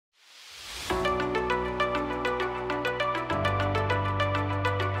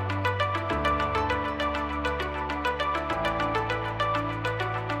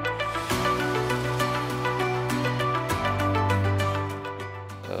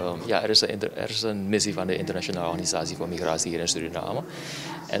ja, er is een missie van de Internationale Organisatie voor Migratie hier in Suriname.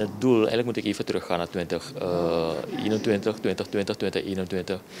 En het doel, eigenlijk moet ik even teruggaan naar 2021, 2020,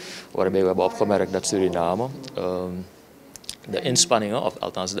 2021, waarbij we hebben opgemerkt dat Suriname de inspanningen, of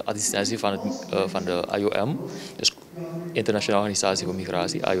althans de assistentie van de IOM, dus Internationale Organisatie voor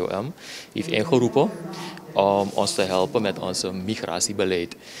Migratie, IOM, heeft ingeroepen om ons te helpen met onze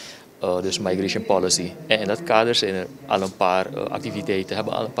migratiebeleid. Dus migration policy. En in dat kader zijn er al een paar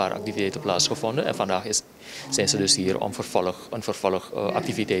activiteiten plaatsgevonden. En vandaag zijn ze dus hier om een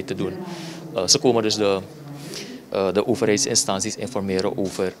vervolgactiviteit te doen. Ze komen dus de overheidsinstanties informeren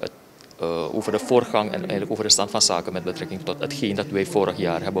over de voorgang en eigenlijk over de stand van zaken met betrekking tot hetgeen dat wij vorig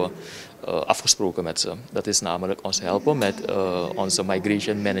jaar hebben afgesproken met ze. Dat is namelijk ons helpen met onze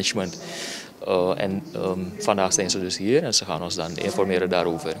migration management. Vandaag zijn ze dus hier en ze gaan ons dan informeren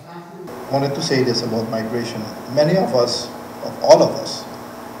daarover. I wanted to say this about migration. Many of us, of all of us,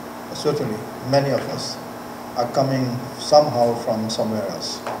 certainly many of us, are coming somehow from somewhere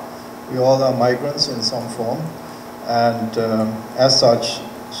else. We all are migrants in some form, and as such,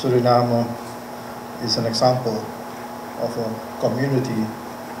 Suriname is an example of a community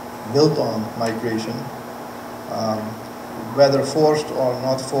built on migration, whether forced or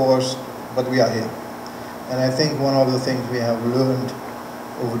not forced, but we are here. And I think one of the things we have learned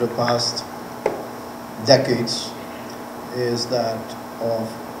over the past decades is that of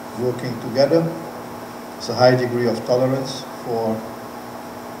working together. There's a high degree of tolerance for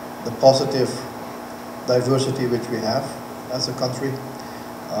the positive diversity which we have as a country.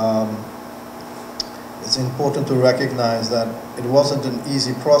 It's important to recognize that it wasn't an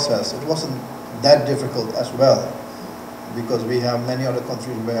easy process. It wasn't that difficult as well, because we have many other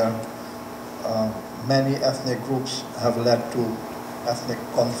countries where many ethnic groups have led to ethnic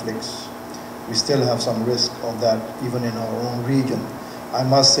conflicts. We still have some risk of that even in our own region. I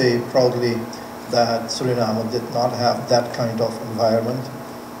must say proudly that Suriname did not have that kind of environment.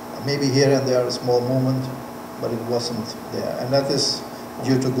 Maybe here and there a small moment, but it wasn't there. And that is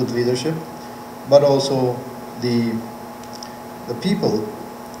due to good leadership, but also the people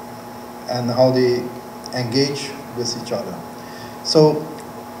and how they engage with each other. So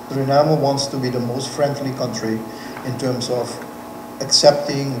Suriname wants to be the most friendly country in terms of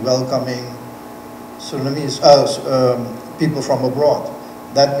accepting, welcoming Surinamese people from abroad.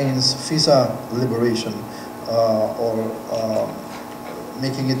 That means visa liberation or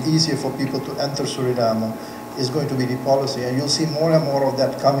making it easier for people to enter Suriname is going to be the policy, and you'll see more and more of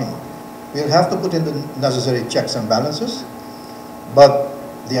that coming. We'll have to put in the necessary checks and balances, but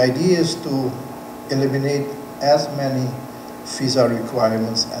the idea is to eliminate as many visa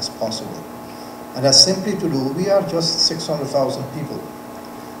requirements as possible. And that's simply to do, we are just 600,000 people.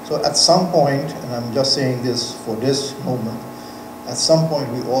 So at some point, and I'm just saying this for this moment, at some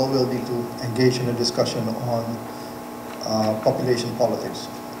point we all will need to engage in a discussion on population politics,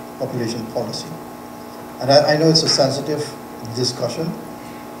 population policy. And I know it's a sensitive discussion,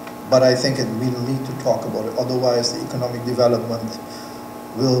 but I think we'll need to talk about it. Otherwise, the economic development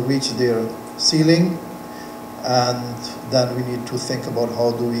will reach their ceiling, and then we need to think about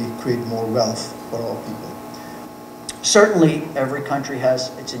how do we create more wealth for our people. Certainly, every country has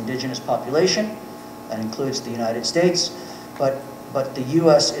its indigenous population. That includes the United States, but the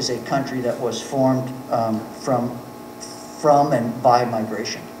U.S. is a country that was formed from and by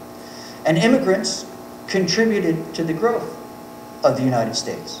migration. And immigrants contributed to the growth of the United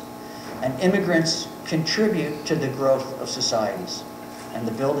States. And immigrants contribute to the growth of societies and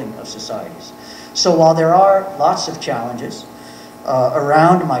the building of societies. So while there are lots of challenges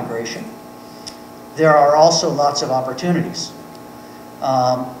around migration, there are also lots of opportunities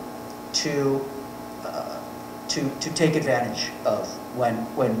to take advantage of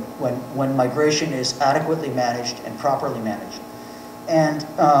when migration is adequately managed and properly managed. And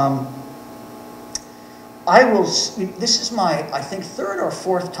this is my, I think, third or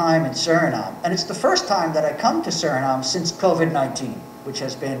fourth time in Suriname, and it's the first time that I come to Suriname since COVID-19, which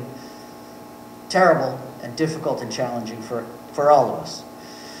has been terrible and difficult and challenging for all of us.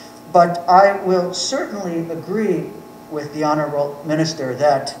 But I will certainly agree with the Honorable Minister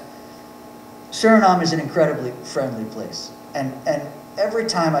that Suriname is an incredibly friendly place. And every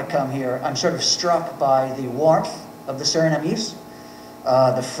time I come here, I'm sort of struck by the warmth of the Surinamese,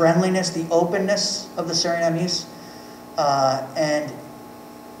 the friendliness, the openness of the Surinamese. And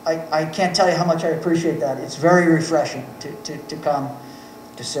I can't tell you how much I appreciate that. It's very refreshing to come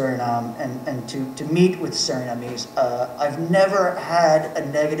to Suriname and to meet with Surinamese. I've never had a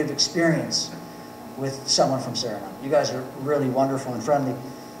negative experience with someone from Suriname. You guys are really wonderful and friendly.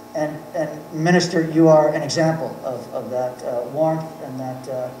 And Minister, you are an example of that warmth and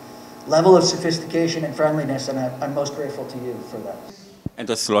that level of sophistication and friendliness, and I'm most grateful to you for that. En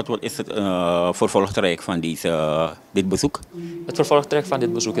tot slot, wat is het vervolgtraject van dit bezoek? Het vervolgtraject van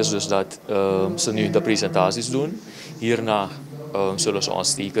dit bezoek is dus dat ze nu de presentaties doen. Hierna zullen ze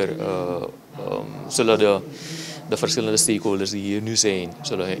ons zeker zullen de verschillende stakeholders die hier nu zijn,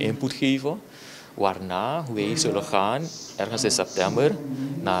 zullen hun input geven. Waarna wij zullen gaan ergens in september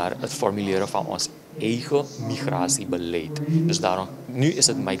naar het formuleren van ons eigen migratiebeleid. Dus daarom, nu is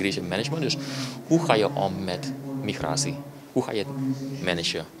het migration management, dus hoe ga je om met migratie? Hoe ga je het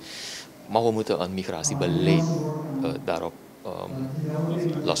managen? Maar we moeten een migratiebeleid daarop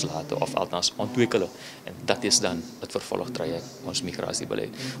loslaten of althans ontwikkelen. En dat is dan het vervolgtraject, ons migratiebeleid.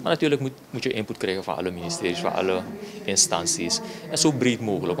 Maar natuurlijk moet je input krijgen van alle ministeries, van alle instanties. En zo breed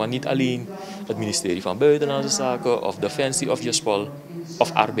mogelijk, want niet alleen het ministerie van Buitenlandse Zaken of Defensie of Juspol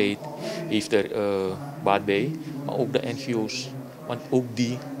of Arbeid heeft er baat bij, maar ook de NGO's. Want ook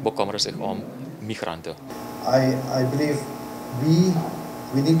die bekommeren zich om migranten. I believe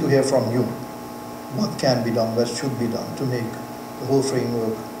we need to hear from you. What can be done, what should be done to make the whole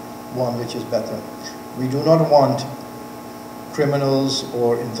framework one which is better. We do not want criminals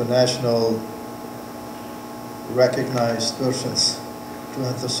or international recognized persons to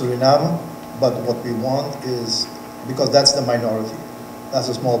enter Suriname, but what we want is, because that's the minority, that's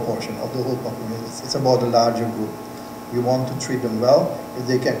a small portion of the whole population, it's about a larger group. We want to treat them well. If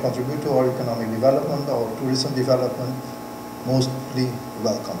they can contribute to our economic development or tourism development, mostly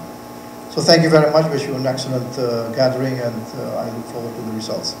welcome. So thank you very much. Wish you an excellent gathering, and I look forward to the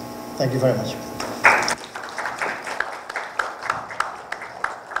results. Thank you very much.